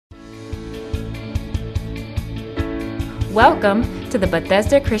Welcome to the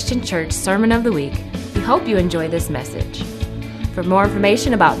Bethesda Christian Church Sermon of the Week. We hope you enjoy this message. For more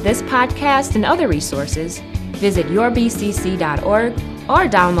information about this podcast and other resources, visit yourbcc.org or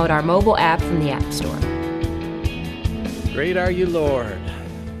download our mobile app from the App Store. Great are you, Lord.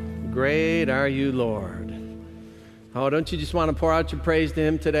 Great are you, Lord. Oh, don't you just want to pour out your praise to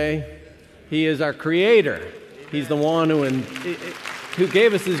Him today? He is our Creator. He's the one who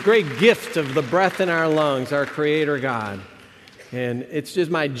gave us this great gift of the breath in our lungs, our Creator God. And it's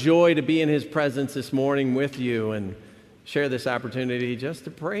just my joy to be in His presence this morning with you and share this opportunity just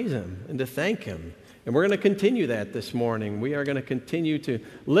to praise Him and to thank Him. And we're going to continue that this morning. We are going to continue to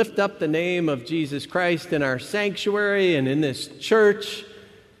lift up the name of Jesus Christ in our sanctuary and in this church.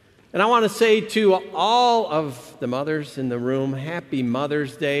 And I want to say to all of the mothers in the room, Happy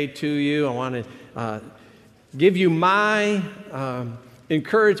Mother's Day to you. I want to give you my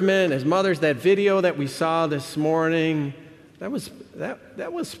encouragement as mothers. That video that we saw this morning, that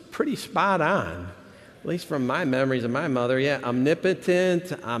was pretty spot on. At least from my memories of my mother. Yeah,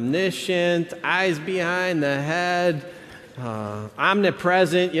 omnipotent, omniscient, eyes behind the head,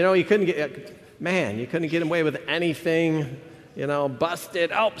 omnipresent. You know, you couldn't get away with anything. You know,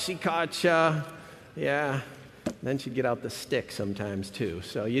 busted. Oh, she caught you. Yeah. Then she'd get out the stick sometimes too.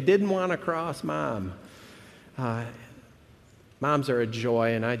 So you didn't want to cross Mom. Moms are a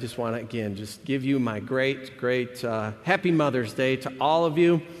joy, and I just want to, again, just give you my great Happy Mother's Day to all of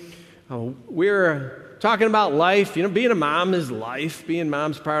you. We're talking about life. You know, being a mom is life. Being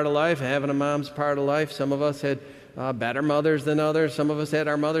mom's part of life. Having a mom's part of life. Some of us had better mothers than others. Some of us had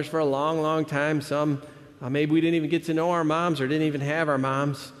our mothers for a long, long time. Some maybe we didn't even get to know our moms or didn't even have our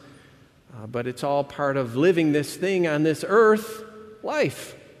moms. But it's all part of living this thing on this earth,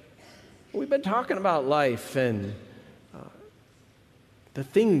 life. We've been talking about life and the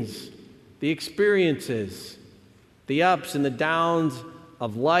things, the experiences, the ups and the downs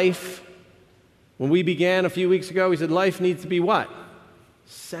of life. When we began a few weeks ago, we said life needs to be what?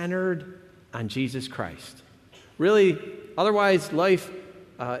 Centered on Jesus Christ. Really, otherwise life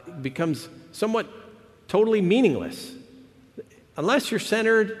becomes somewhat totally meaningless. Unless you're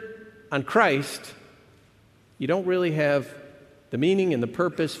centered on Christ, you don't really have the meaning and the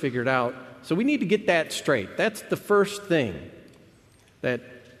purpose figured out. So we need to get that straight. That's the first thing. That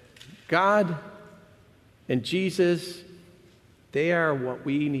God and Jesus, they are what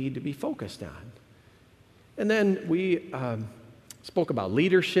we need to be focused on. And then we spoke about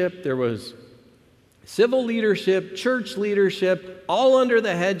leadership. There was civil leadership, church leadership, all under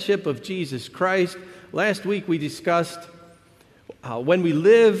the headship of Jesus Christ. Last week we discussed when we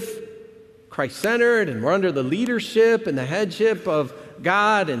live Christ-centered and we're under the leadership and the headship of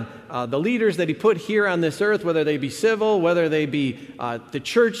God and the leaders that He put here on this earth, whether they be civil, whether they be the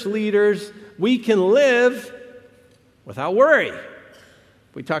church leaders, we can live without worry.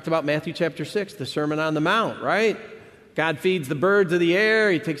 We talked about Matthew chapter 6, the Sermon on the Mount, right? God feeds the birds of the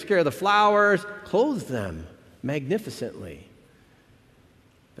air. He takes care of the flowers, clothes them magnificently.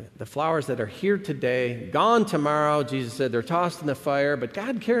 The flowers that are here today, gone tomorrow, Jesus said they're tossed in the fire, but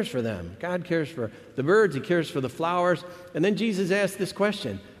God cares for them. God cares for the birds. He cares for the flowers. And then Jesus asked this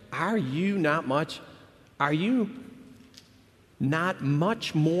question, are you not much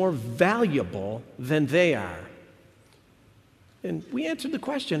more valuable than they are? And we answered the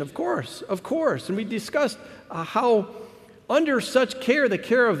question, of course. And we discussed how under such care, the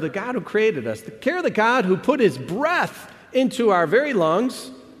care of the God who created us, the care of the God who put His breath into our very lungs,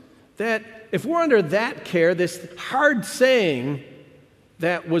 that if we're under that care, this hard saying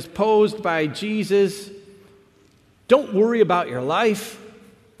that was posed by Jesus, don't worry about your life,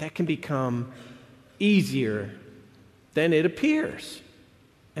 that can become easier than it appears.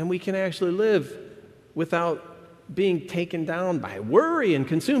 And we can actually live without being taken down by worry and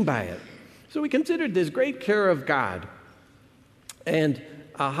consumed by it. So we considered this great care of God and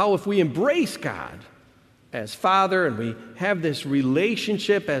how if we embrace God as Father and we have this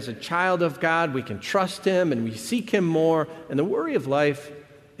relationship as a child of God, we can trust Him and we seek Him more, and the worry of life,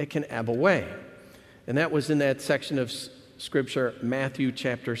 it can ebb away. And that was in that section of Scripture, Matthew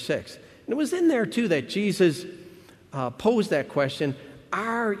chapter 6. And it was in there too that Jesus posed that question,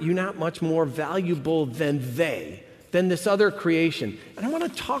 are you not much more valuable than this other creation? And I want to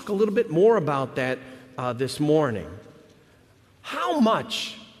talk a little bit more about that this morning. How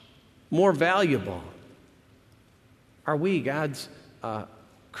much more valuable are we, God's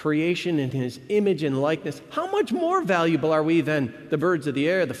creation in His image and likeness? How much more valuable are we than the birds of the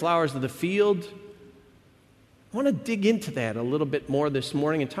air, the flowers of the field? I want to dig into that a little bit more this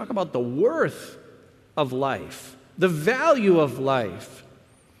morning and talk about the worth of life, the value of life.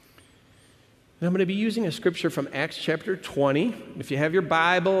 And I'm going to be using a scripture from Acts chapter 20. If you have your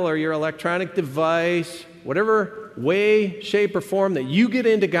Bible or your electronic device, whatever way, shape, or form that you get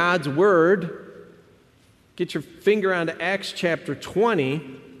into God's Word, get your finger onto Acts chapter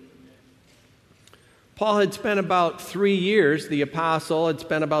 20. Paul had spent about 3 years, the apostle had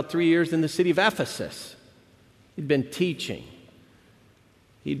spent about 3 years in the city of Ephesus. He'd been teaching.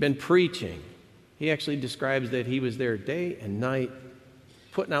 He'd been preaching. He actually describes that he was there day and night,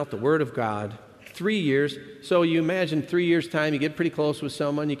 putting out the Word of God. 3 years. So you imagine 3 years' time, you get pretty close with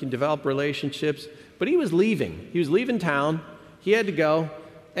someone, you can develop relationships. But he was leaving. He was leaving town. He had to go.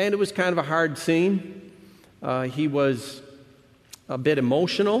 And it was kind of a hard scene. He was a bit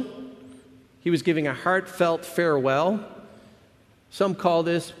emotional. He was giving a heartfelt farewell. Some call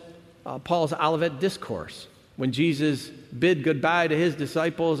this Paul's Olivet Discourse. When Jesus bid goodbye to his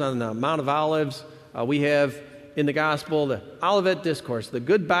disciples on the Mount of Olives, we have in the gospel the Olivet Discourse, the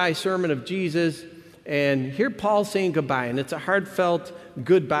goodbye sermon of Jesus. And here Paul's saying goodbye, and it's a heartfelt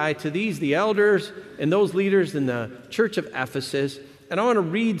goodbye to the elders and those leaders in the church of Ephesus. And I want to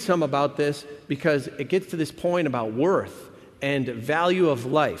read some about this because it gets to this point about worth and value of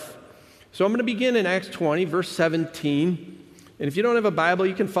life. So I'm going to begin in Acts 20, verse 17. And if you don't have a Bible,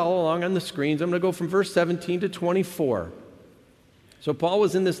 you can follow along on the screens. I'm going to go from verse 17 to 24. So Paul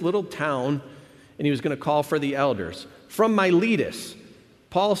was in this little town, and he was going to call for the elders. From Miletus,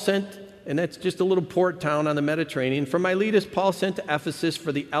 Paul sent, and that's just a little port town on the Mediterranean. From Miletus, Paul sent to Ephesus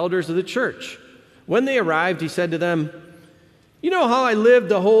for the elders of the church. When they arrived, he said to them, "You know how I lived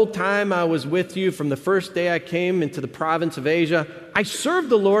the whole time I was with you from the first day I came into the province of Asia? I served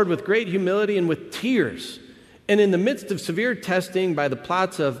the Lord with great humility and with tears. And in the midst of severe testing by the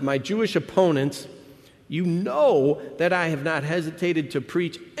plots of my Jewish opponents, you know that I have not hesitated to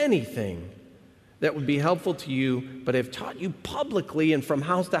preach anything that would be helpful to you, but have taught you publicly and from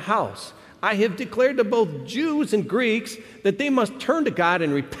house to house. I have declared to both Jews and Greeks that they must turn to God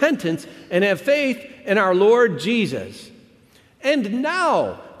in repentance and have faith in our Lord Jesus. And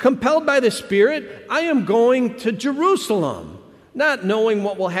now, compelled by the Spirit, I am going to Jerusalem, not knowing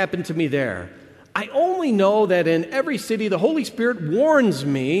what will happen to me there. I only know that in every city the Holy Spirit warns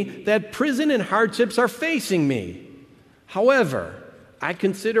me that prison and hardships are facing me. However, I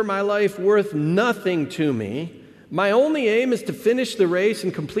consider my life worth nothing to me. My only aim is to finish the race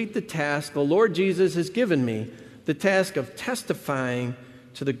and complete the task the Lord Jesus has given me, the task of testifying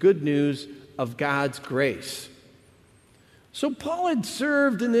to the good news of God's grace." So Paul had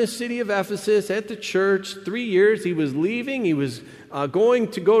served in this city of Ephesus at the church 3 years. He was leaving. He was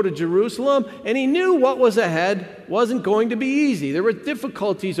going to go to Jerusalem, and he knew what was ahead wasn't going to be easy. There were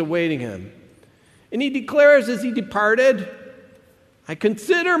difficulties awaiting him. And he declares as he departed, "I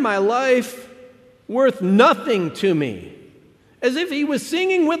consider my life worth nothing to me." As if he was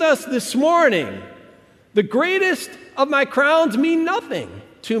singing with us this morning, "The greatest of my crowns mean nothing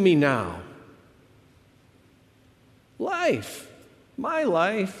to me now." Life, my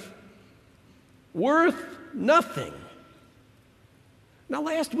life, worth nothing. Now,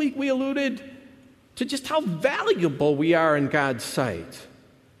 last week we alluded to just how valuable we are in God's sight.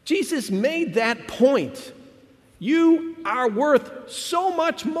 Jesus made that point. You are worth so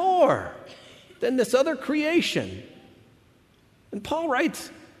much more than this other creation. And Paul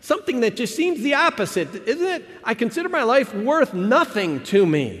writes something that just seems the opposite, isn't it? I consider my life worth nothing to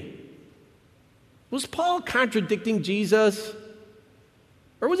me. Was Paul contradicting Jesus?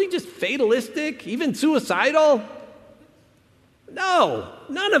 Or was he just fatalistic, even suicidal? No,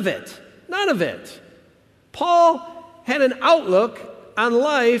 none of it. None of it. Paul had an outlook on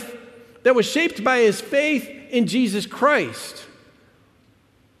life that was shaped by his faith in Jesus Christ.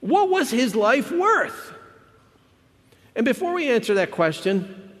 What was his life worth? And before we answer that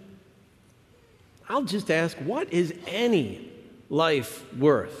question, I'll just ask, what is any life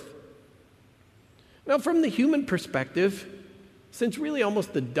worth? Now, from the human perspective, since really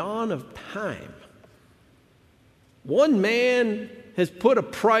almost the dawn of time, one man has put a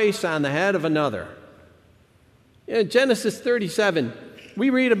price on the head of another. In Genesis 37, we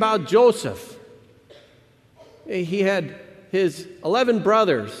read about Joseph. He had his 11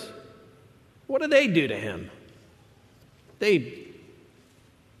 brothers. What did they do to him? They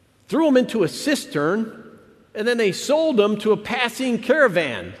threw him into a cistern, and then they sold him to a passing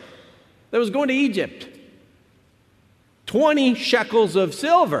caravan that was going to Egypt. 20 shekels of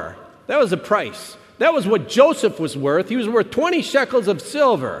silver. That was the price. That was what Joseph was worth. He was worth 20 shekels of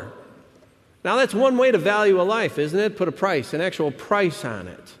silver. Now, that's one way to value a life, isn't it? Put a price, an actual price on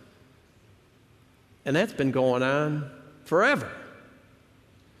it. And that's been going on forever.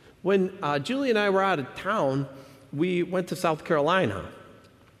 When Julie and I were out of town, we went to South Carolina.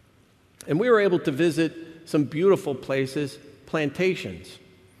 And we were able to visit some beautiful places, plantations.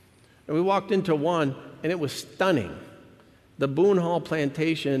 And we walked into one, and it was stunning. The Boone Hall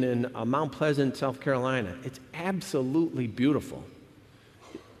Plantation in Mount Pleasant, South Carolina. It's absolutely beautiful.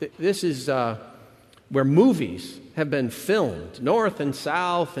 This is where movies have been filmed, North and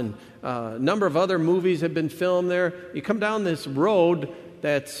South, and a number of other movies have been filmed there. You come down this road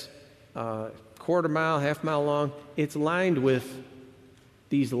that's quarter mile, half mile long. It's lined with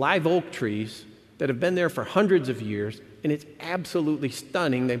these live oak trees that have been there for hundreds of years, and it's absolutely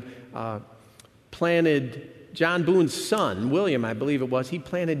stunning. They've planted, John Boone's son, William, I believe it was, he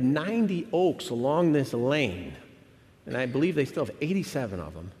planted 90 oaks along this lane, and I believe they still have 87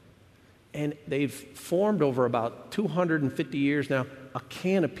 of them. And they've formed over about 250 years now a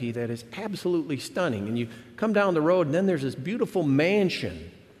canopy that is absolutely stunning. And you come down the road, and then there's this beautiful mansion,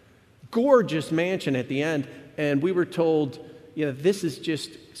 gorgeous mansion at the end, and we were told, this is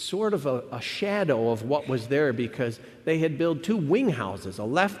just sort of a shadow of what was there, because they had built two wing houses, a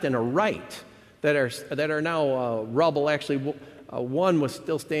left and a right, that are now rubble. Actually, one was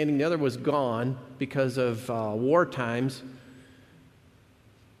still standing, the other was gone because of war times.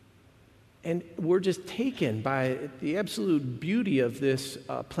 And we're just taken by the absolute beauty of this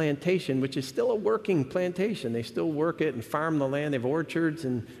plantation, which is still a working plantation. They still work it and farm the land. They have orchards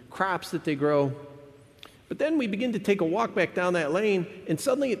and crops that they grow. But then we begin to take a walk back down that lane, and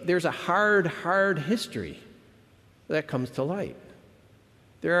suddenly there's a hard history that comes to light.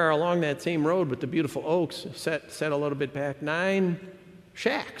 There are, along that same road with the beautiful oaks set a little bit back, 9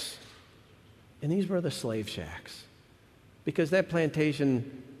 shacks. And these were the slave shacks, because that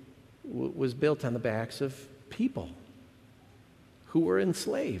plantation was built on the backs of people who were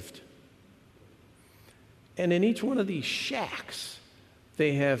enslaved. And in each one of these shacks,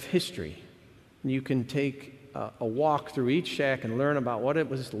 they have history. And you can take a walk through each shack and learn about what it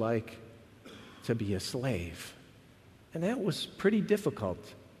was like to be a slave. And that was pretty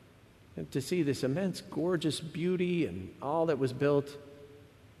difficult, to see this immense, gorgeous beauty and all that was built.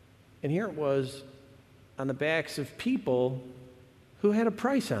 And here it was on the backs of people who had a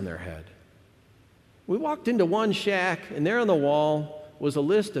price on their head. We walked into one shack, and there on the wall was a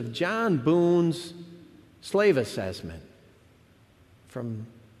list of John Boone's slave assessment from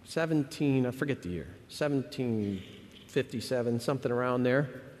I forget the year, 1757, something around there.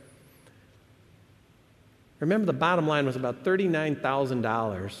 Remember, the bottom line was about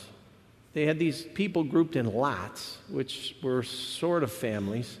 $39,000. They had these people grouped in lots, which were sort of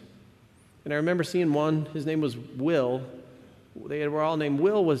families. And I remember seeing one, his name was Will. They were all named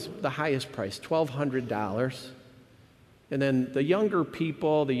Will, was the highest price, $1,200. And then the younger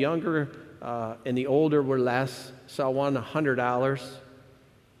people, the younger and the older were less. Saw one $100.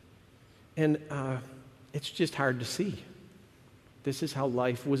 And it's just hard to see. This is how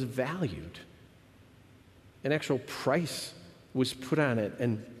life was valued. An actual price was put on it.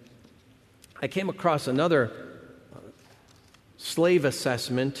 And I came across another slave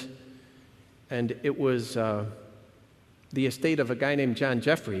assessment, and it was the estate of a guy named John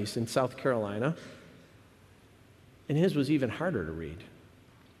Jeffries in South Carolina. And his was even harder to read.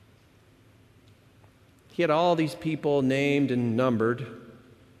 He had all these people named and numbered.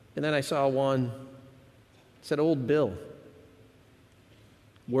 And then I saw one that said Old Bill,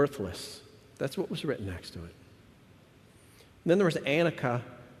 worthless. That's what was written next to it. And then there was Annika.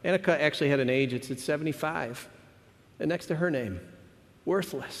 Annika actually had an age, it said 75. And next to her name,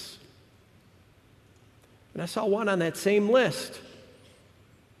 worthless. And I saw one on that same list,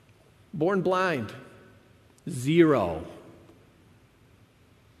 born blind, 0.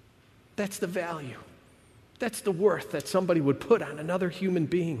 That's the value. That's the worth that somebody would put on another human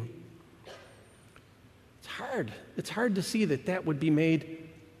being. It's hard. It's hard to see that would be made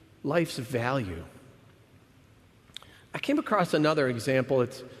life's value. I came across another example.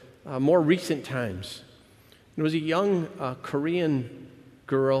 It's more recent times. It was a young Korean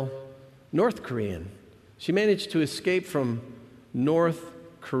girl, North Korean. She managed to escape from North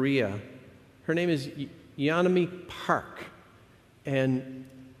Korea. Her name is Yeonmi Park. And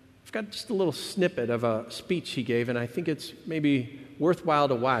I've got just a little snippet of a speech he gave, and I think it's maybe worthwhile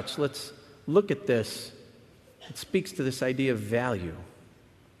to watch. Let's look at this. It speaks to this idea of value.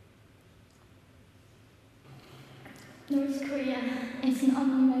 North Korea is an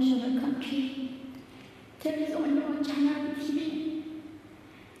unimaginable country. There is only one channel TV.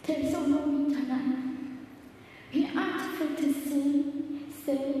 There is only one channel. We aren't free to see,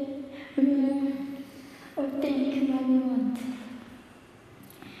 say, wear, or think what we want.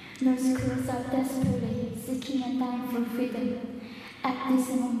 North Koreans are desperately seeking a time for freedom at this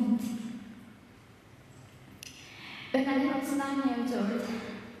moment. When I was 9 years old,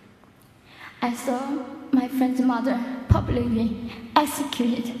 I saw my friend's mother publicly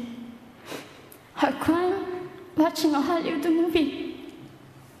executed. Her crime, watching a Hollywood movie,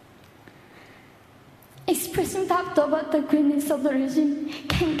 expressing doubt about the greatness of the regime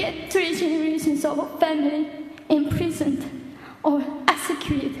can get 3 generations of a family imprisoned or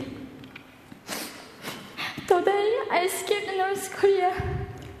executed. Today, I escaped North Korea.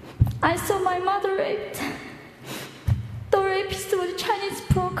 I saw my mother raped. The rapist was a Chinese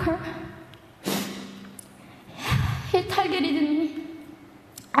broker. He targeted me.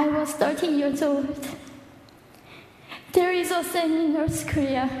 I was 13 years old. There is a saying in North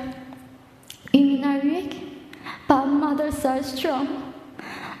Korea, women are weak, but mothers are strong.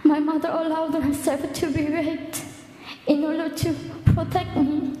 My mother allowed herself to be raped in order to protect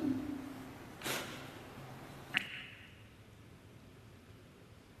me.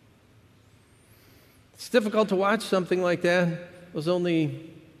 It's difficult to watch something like that. It was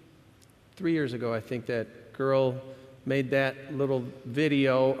only 3 years ago, I think, that girl made that little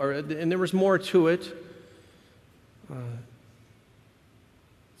video, and there was more to it.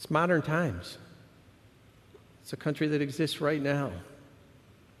 It's modern times. It's a country that exists right now.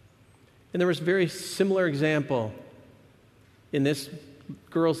 And there was a very similar example in this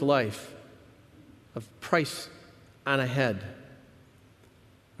girl's life of price on a head.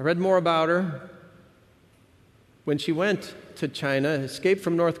 I read more about her. When she went to China, escaped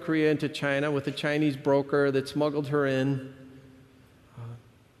from North Korea into China with a Chinese broker that smuggled her in,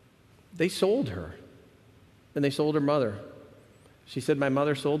 they sold her, and they sold her mother. She said, my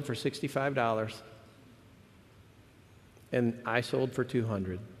mother sold for $65, and I sold for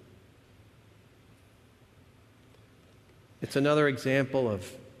 $200. It's another example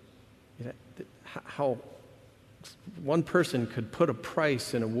of how one person could put a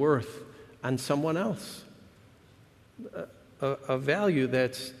price and a worth on someone else. A value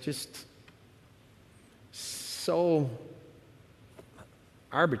that's just so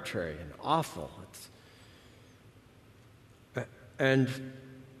arbitrary and awful. And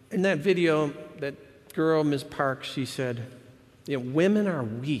in that video, that girl, Ms. Park, she said, women are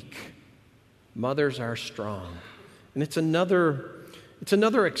weak, mothers are strong. And it's another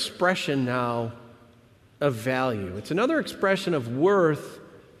expression now of value. It's another expression of worth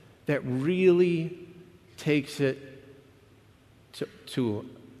that really takes it to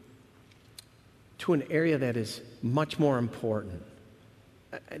an area that is much more important.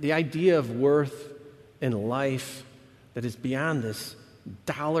 The idea of worth in life that is beyond this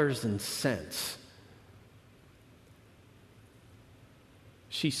dollars and cents.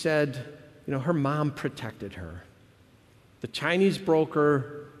 She said, her mom protected her. The Chinese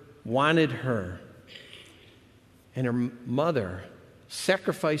broker wanted her, and her mother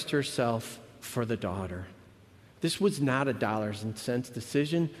sacrificed herself for the daughter. This was not a dollars and cents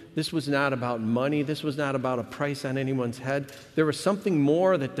decision. This was not about money. This was not about a price on anyone's head. There was something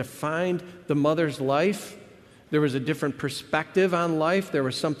more that defined the mother's life. There was a different perspective on life. There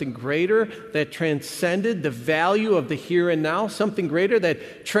was something greater that transcended the value of the here and now, something greater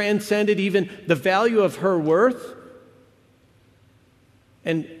that transcended even the value of her worth.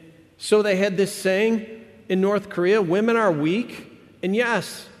 And so they had this saying in North Korea, women are weak. And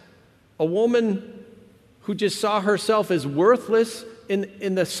yes, a woman who just saw herself as worthless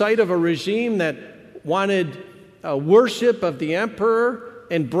in the sight of a regime that wanted worship of the emperor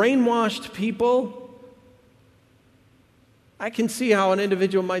and brainwashed people, I can see how an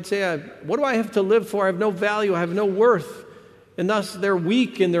individual might say, what do I have to live for? I have no value, I have no worth. And thus they're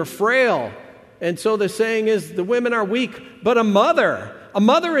weak and they're frail. And so the saying is, the women are weak, but a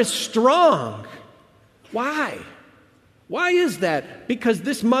mother is strong. Why? Why is that? Because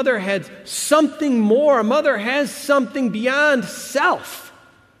this mother had something more. A mother has something beyond self.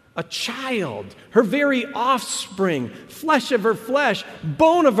 A child, her very offspring, flesh of her flesh,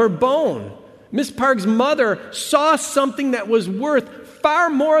 bone of her bone. Miss Park's mother saw something that was worth far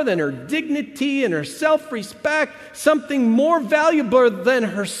more than her dignity and her self-respect, something more valuable than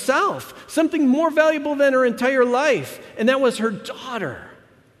herself, something more valuable than her entire life, and that was her daughter.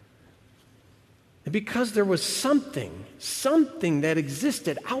 And because there was something that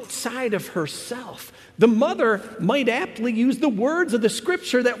existed outside of herself, the mother might aptly use the words of the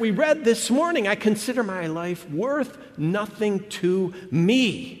scripture that we read this morning. I consider my life worth nothing to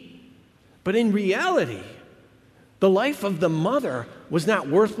me. But in reality, the life of the mother was not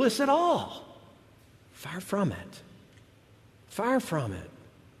worthless at all. Far from it. Far from it.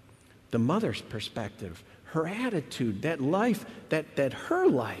 The mother's perspective, her attitude, that life, that her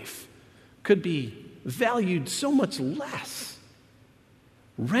life could be valued so much less,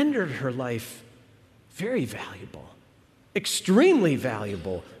 rendered her life very valuable. extremely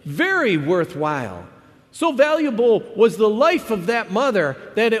valuable, very worthwhile. So valuable was the life of that mother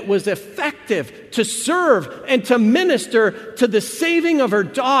that it was effective to serve and to minister to the saving of her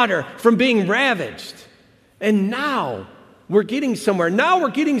daughter from being ravaged. And now we're getting somewhere. Now we're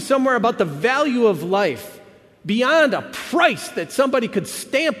getting somewhere about the value of life beyond a price that somebody could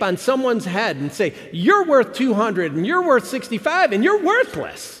stamp on someone's head and say, you're worth 200 and you're worth 65 and you're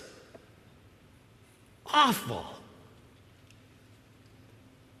worthless. Awful.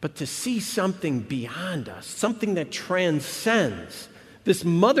 But to see something beyond us, something that transcends this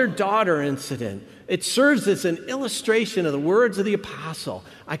mother-daughter incident, it serves as an illustration of the words of the apostle.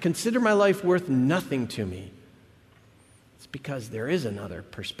 I consider my life worth nothing to me. It's because there is another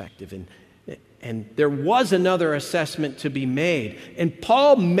perspective, and there was another assessment to be made. And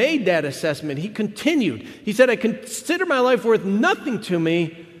Paul made that assessment. He continued. He said, I consider my life worth nothing to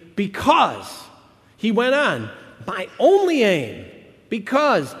me because, he went on, my only aim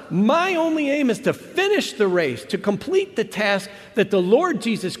is to finish the race, to complete the task that the Lord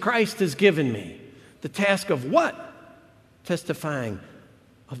Jesus Christ has given me. The task of what? Testifying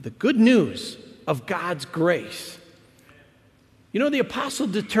of the good news of God's grace. You know, the apostle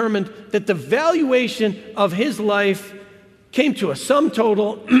determined that the valuation of his life came to a sum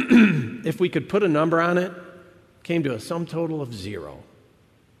total, if we could put a number on it, came to a sum total of 0.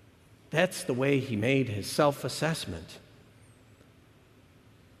 That's the way he made his self-assessment.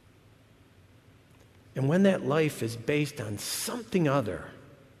 And when that life is based on something other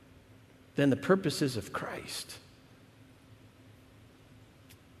than the purposes of Christ,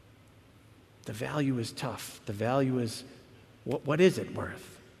 the value is tough. The value is, what is it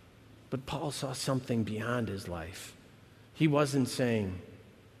worth? But Paul saw something beyond his life. He wasn't saying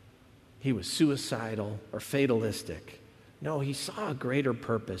he was suicidal or fatalistic. No, he saw a greater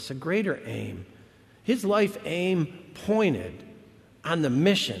purpose, a greater aim. His life aim pointed on the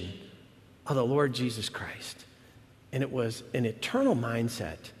mission of the Lord Jesus Christ. And it was an eternal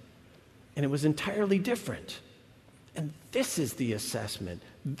mindset. And it was entirely different. And this is the assessment.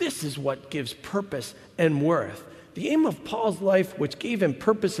 This is what gives purpose and worth. The aim of Paul's life, which gave him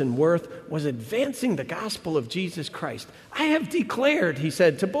purpose and worth, was advancing the gospel of Jesus Christ. I have declared, he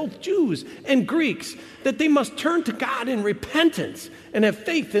said, to both Jews and Greeks, that they must turn to God in repentance and have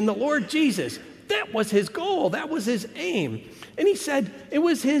faith in the Lord Jesus. That was his goal. That was his aim. And he said it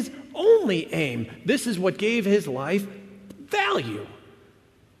was his only aim. This is what gave his life value.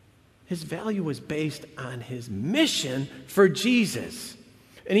 His value was based on his mission for Jesus.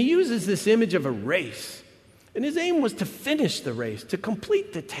 And he uses this image of a race. And his aim was to finish the race, to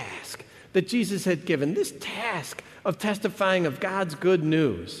complete the task that Jesus had given, this task of testifying of God's good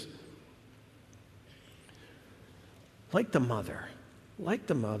news. Like the mother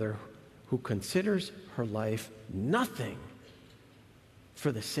who considers her life nothing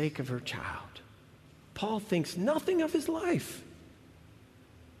for the sake of her child. Paul thinks nothing of his life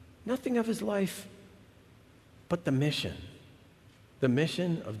but the mission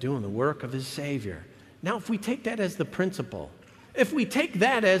of doing the work of his Savior. Now, if we take that as the principle,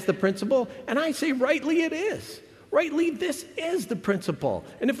 and I say rightly it is, rightly this is the principle,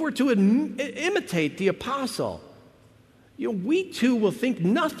 and if we're to imitate the apostle, we too will think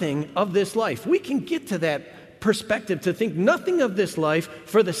nothing of this life. We can get to that perspective to think nothing of this life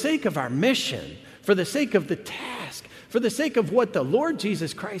for the sake of our mission, for the sake of the task, for the sake of what the Lord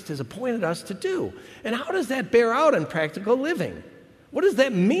Jesus Christ has appointed us to do. And how does that bear out in practical living? What does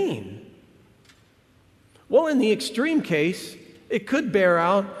that mean? Well, in the extreme case, it could bear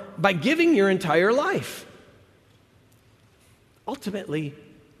out by giving your entire life. Ultimately,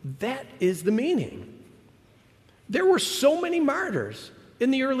 that is the meaning. There were so many martyrs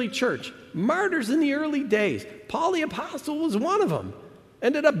in the early church, martyrs in the early days. Paul the Apostle was one of them,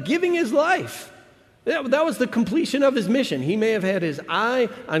 ended up giving his life. That was the completion of his mission. He may have had his eye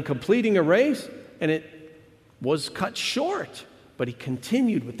on completing a race, and it was cut short. But he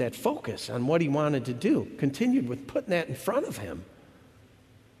continued with that focus on what he wanted to do, continued with putting that in front of him.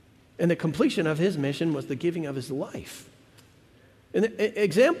 And the completion of his mission was the giving of his life. And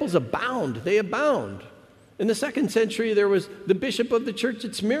examples abound. They abound. In the 2nd century, there was the bishop of the church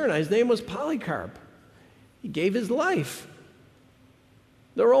at Smyrna. His name was Polycarp. He gave his life.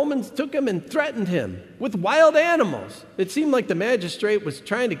 The Romans took him and threatened him with wild animals. It seemed like the magistrate was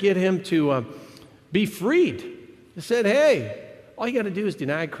trying to get him to be freed. He said, hey, all you got to do is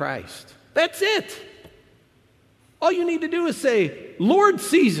deny Christ. That's it. All you need to do is say, Lord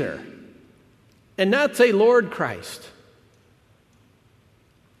Caesar, and not say Lord Christ.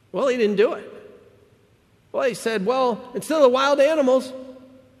 Well, he didn't do it. Well, he said, instead of wild animals,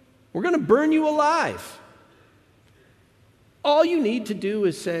 we're going to burn you alive. All you need to do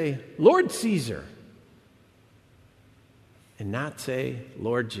is say, Lord Caesar, and not say,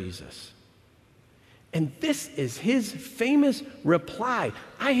 Lord Jesus. And this is his famous reply.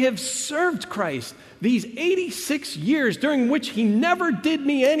 I have served Christ these 86 years during which he never did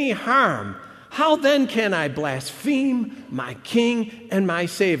me any harm. How then can I blaspheme my King and my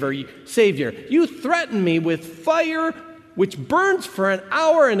Savior? You threaten me with fire which burns for an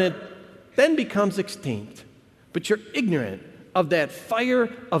hour and it then becomes extinct. But you're ignorant of that fire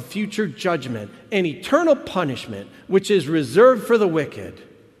of future judgment and eternal punishment which is reserved for the wicked.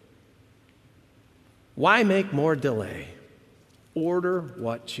 Why make more delay? Order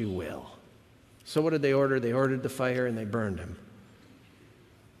what you will. So what did they order? They ordered the fire and they burned him.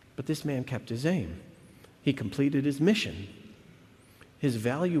 But this man kept his aim. He completed his mission. His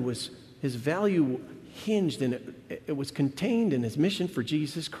value hinged and it was contained in his mission for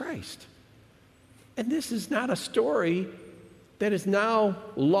Jesus Christ. And this is not a story that is now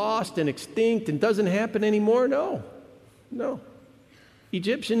lost and extinct and doesn't happen anymore. No.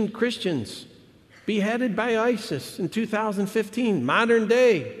 Egyptian Christians beheaded by ISIS in 2015, modern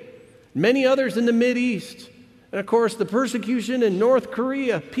day. Many others in the Mideast. And of course, the persecution in North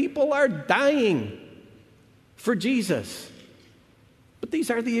Korea. People are dying for Jesus. But these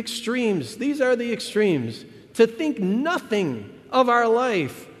are the extremes. To think nothing of our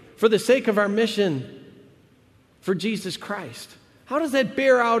life for the sake of our mission for Jesus Christ. How does that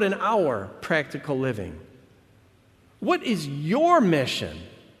bear out in our practical living? What is your mission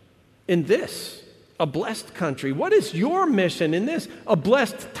in this, a blessed country? What is your mission in this, a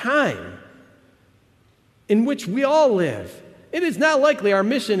blessed time in which we all live? It is not likely our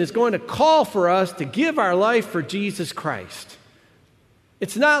mission is going to call for us to give our life for Jesus Christ.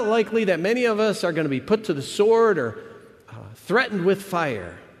 It's not likely that many of us are going to be put to the sword or threatened with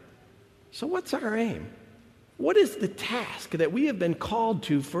fire. So what's our aim? What is the task that we have been called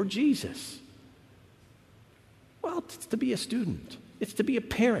to for Jesus? Well, it's to be a student. It's to be a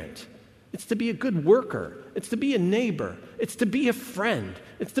parent. It's to be a good worker. It's to be a neighbor. It's to be a friend.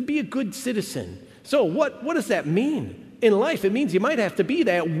 It's to be a good citizen. So what does that mean in life? It means you might have to be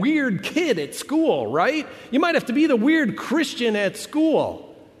that weird kid at school, right? You might have to be the weird Christian at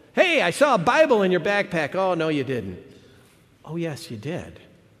school. Hey, I saw a Bible in your backpack. Oh, no, you didn't. Oh, yes, you did.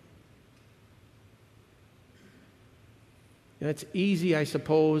 It's easy, I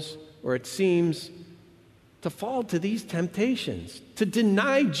suppose, or it seems, to fall to these temptations, to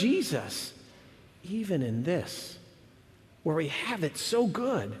deny Jesus, even in this, where we have it so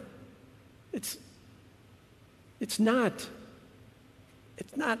good. It's not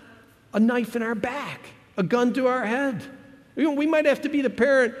a knife in our back, a gun to our head. We might have to be the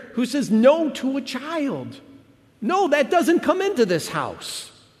parent who says no to a child. No, that doesn't come into this house.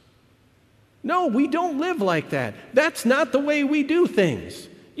 No, we don't live like that. That's not the way we do things.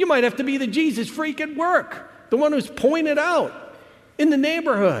 You might have to be the Jesus freak at work, the one who's pointed out in the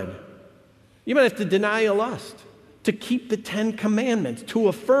neighborhood. You might have to deny a lust, to keep the 10 Commandments, to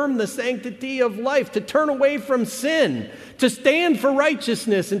affirm the sanctity of life, to turn away from sin, to stand for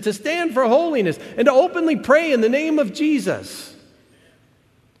righteousness and to stand for holiness, and to openly pray in the name of Jesus.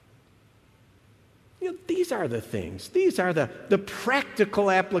 These are the things. These are the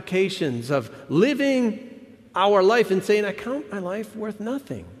practical applications of living our life and saying, I count my life worth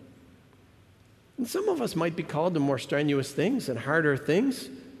nothing. And some of us might be called to more strenuous things and harder things,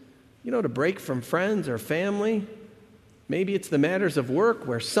 to break from friends or family. Maybe it's the matters of work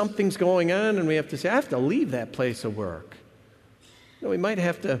where something's going on and we have to say, I have to leave that place of work. We might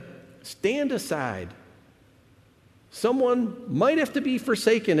have to stand aside. Someone might have to be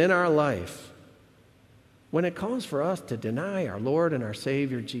forsaken in our life when it calls for us to deny our Lord and our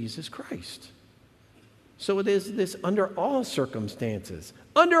Savior, Jesus Christ. So it is this under all circumstances,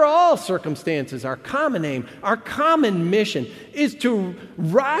 our common aim, our common mission is to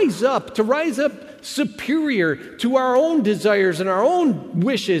rise up superior to our own desires and our own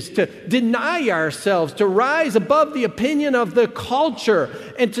wishes, to deny ourselves, to rise above the opinion of the culture,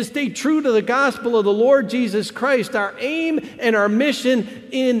 and to stay true to the gospel of the Lord Jesus Christ. Our aim and our mission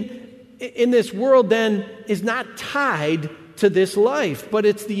in this world then is not tied to this life, but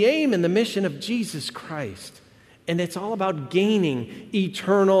it's the aim and the mission of Jesus Christ. And it's all about gaining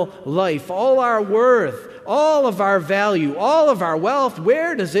eternal life. All our worth, all of our value, all of our wealth,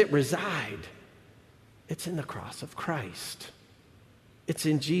 where does it reside? It's in the cross of Christ. It's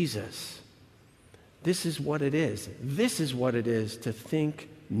in Jesus. This is what it is. This is what it is to think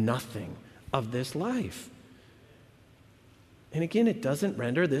nothing of this life. And again, it doesn't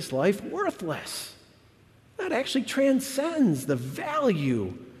render this life worthless. That actually transcends the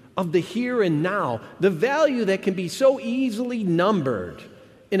value of the here and now, the value that can be so easily numbered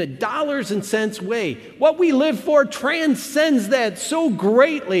in a dollars and cents way. What we live for transcends that so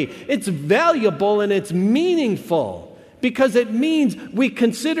greatly. It's valuable and it's meaningful because it means we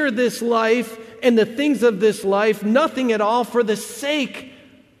consider this life and the things of this life nothing at all for the sake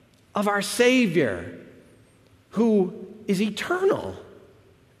of our Savior, who is eternal.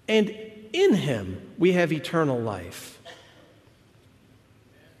 And in Him we have eternal life.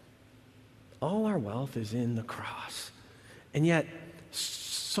 All our wealth is in the cross. And yet,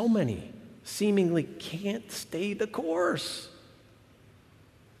 so many seemingly can't stay the course.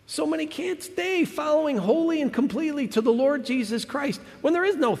 So many can't stay following wholly and completely to the Lord Jesus Christ when there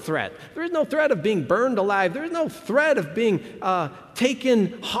is no threat. There is no threat of being burned alive. There is no threat of being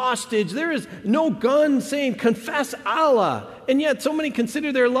taken hostage. There is no gun saying, confess Allah. And yet so many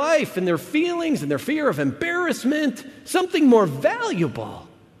consider their life and their feelings and their fear of embarrassment something more valuable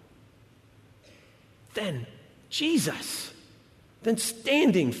than Jesus, than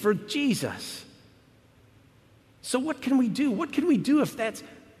standing for Jesus. So what can we do? What can we do if that's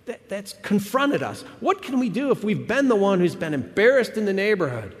confronted us? What can we do if we've been the one who's been embarrassed in the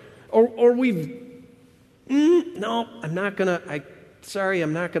neighborhood? Or we've, no, I'm not going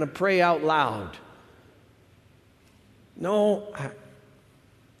to pray out loud. No,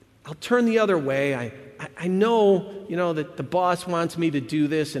 I'll turn the other way. I know, that the boss wants me to do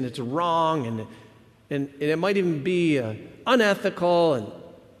this and it's wrong and it might even be unethical,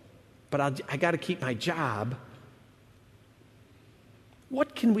 but I got to keep my job.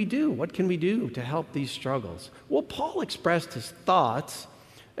 What can we do? What can we do to help these struggles? Well, Paul expressed his thoughts,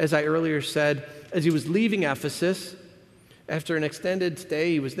 as I earlier said, as he was leaving Ephesus. After an extended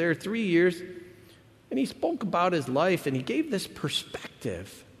stay, he was there 3 years, and he spoke about his life, and he gave this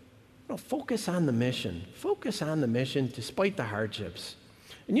perspective. Focus on the mission. Focus on the mission despite the hardships.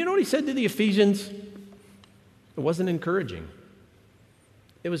 And you know what he said to the Ephesians? It wasn't encouraging.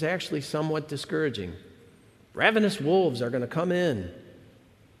 It was actually somewhat discouraging. Ravenous wolves are going to come in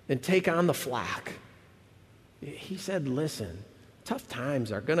and take on the flock. He said, listen, tough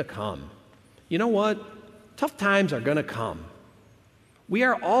times are going to come. You know what? Tough times are going to come. We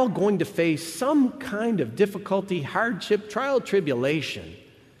are all going to face some kind of difficulty, hardship, trial, tribulation.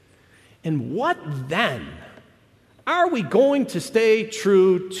 And what then? Are we going to stay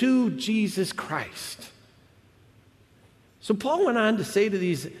true to Jesus Christ? So Paul went on to say to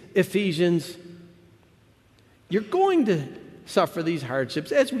these Ephesians, you're going to suffer these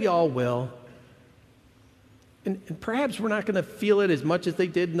hardships, as we all will. And perhaps we're not going to feel it as much as they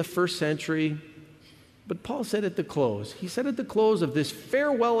did in the first century. But Paul said at the close, of this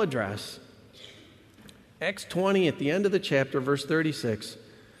farewell address, Acts 20, at the end of the chapter, verse 36,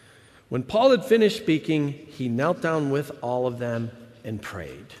 when Paul had finished speaking, he knelt down with all of them and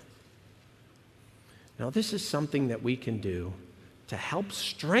prayed. Now, this is something that we can do to help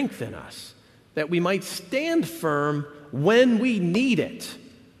strengthen us, that we might stand firm when we need it.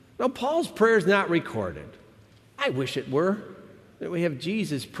 Now, Paul's prayer is not recorded. I wish it were. That we have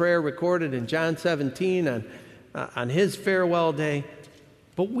Jesus' prayer recorded in John 17 on his farewell day,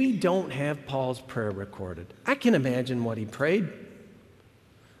 but we don't have Paul's prayer recorded. I can imagine what he prayed.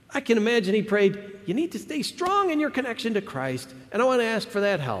 I can imagine he prayed, you need to stay strong in your connection to Christ, and I want to ask for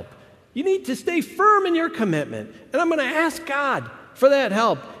that help. You need to stay firm in your commitment, and I'm going to ask God for that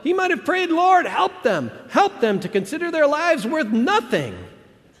help. He might have prayed, Lord, help them to consider their lives worth nothing,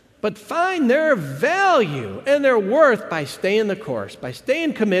 but find their value and their worth by staying the course, by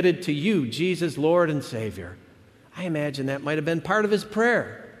staying committed to you, Jesus, Lord and Savior. I imagine that might have been part of his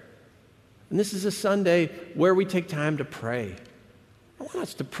prayer. And this is a Sunday where we take time to pray. I want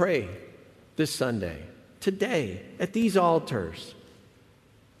us to pray this Sunday, today, at these altars.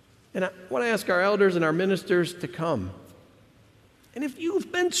 And I want to ask our elders and our ministers to come. And if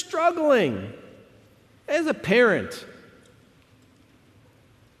you've been struggling as a parent,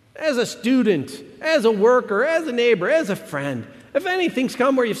 as a student, as a worker, as a neighbor, as a friend, if anything's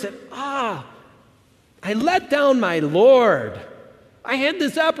come where you've said, I let down my Lord. I had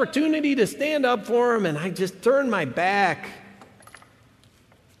this opportunity to stand up for him and I just turned my back.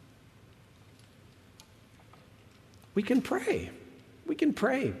 We can pray. We can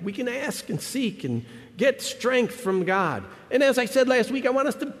pray. We can ask and seek and get strength from God. And as I said last week, I want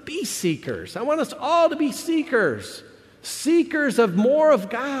us to be seekers. I want us all to be seekers. Seekers of more of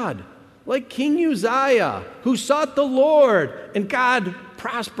God. Like King Uzziah, who sought the Lord, and God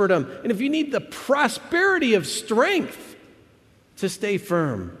prospered him. And if you need the prosperity of strength to stay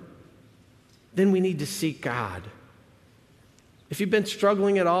firm, then we need to seek God. If you've been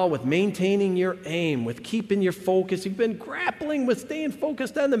struggling at all with maintaining your aim, with keeping your focus, you've been grappling with staying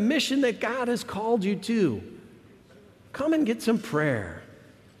focused on the mission that God has called you to, come and get some prayer.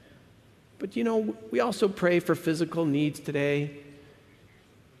 But we also pray for physical needs today.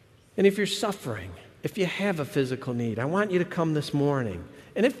 And if you're suffering, if you have a physical need, I want you to come this morning.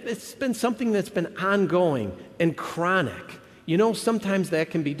 And if it's been something that's been ongoing and chronic, sometimes that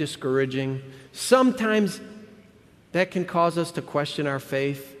can be discouraging. Sometimes that can cause us to question our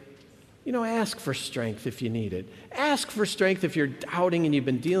faith. Ask for strength if you need it. Ask for strength if you're doubting and you've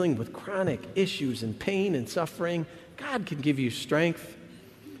been dealing with chronic issues and pain and suffering. God can give you strength.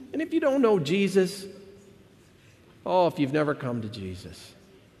 And if you don't know Jesus, if you've never come to Jesus,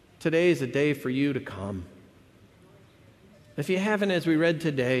 today is a day for you to come. If you haven't, as we read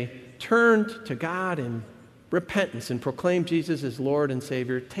today, turned to God in repentance and proclaim Jesus as Lord and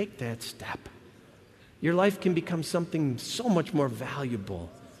Savior, take that step. Your life can become something so much more valuable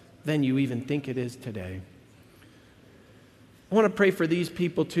than you even think it is today. I want to pray for these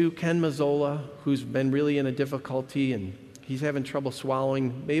people too. Ken Mazzola, who's been really in a difficulty and he's having trouble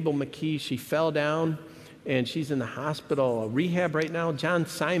swallowing. Mabel McKee, she fell down and she's in the hospital, rehab right now. John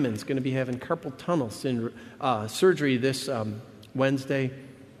Simon's going to be having carpal tunnel surgery this Wednesday.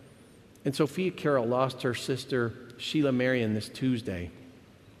 And Sophia Carroll lost her sister, Sheila Marion, this Tuesday.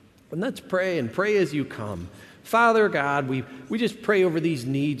 And let's pray, and pray as you come. Father God, we just pray over these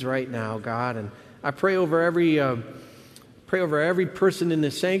needs right now, God. And I pray over every person in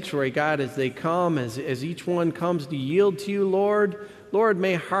the sanctuary, God, as they come, as each one comes to yield to you, Lord. Lord,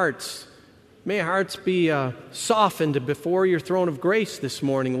 may hearts be softened before your throne of grace this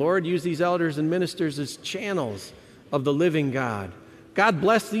morning, Lord. Use these elders and ministers as channels of the living God. God,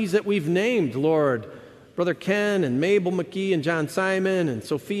 bless these that we've named, Lord. Brother Ken and Mabel McKee and John Simon and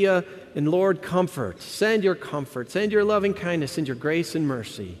Sophia. And Lord, send your loving kindness and your grace and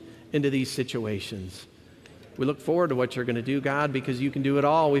mercy into these situations. We look forward to what you're going to do, God, because you can do it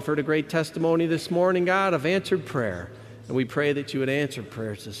all. We've heard a great testimony this morning, God, of answered prayer. And we pray that you would answer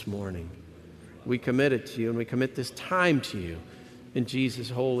prayers this morning. We commit it to you, and we commit this time to you. In Jesus'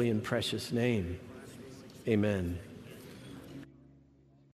 holy and precious name, amen.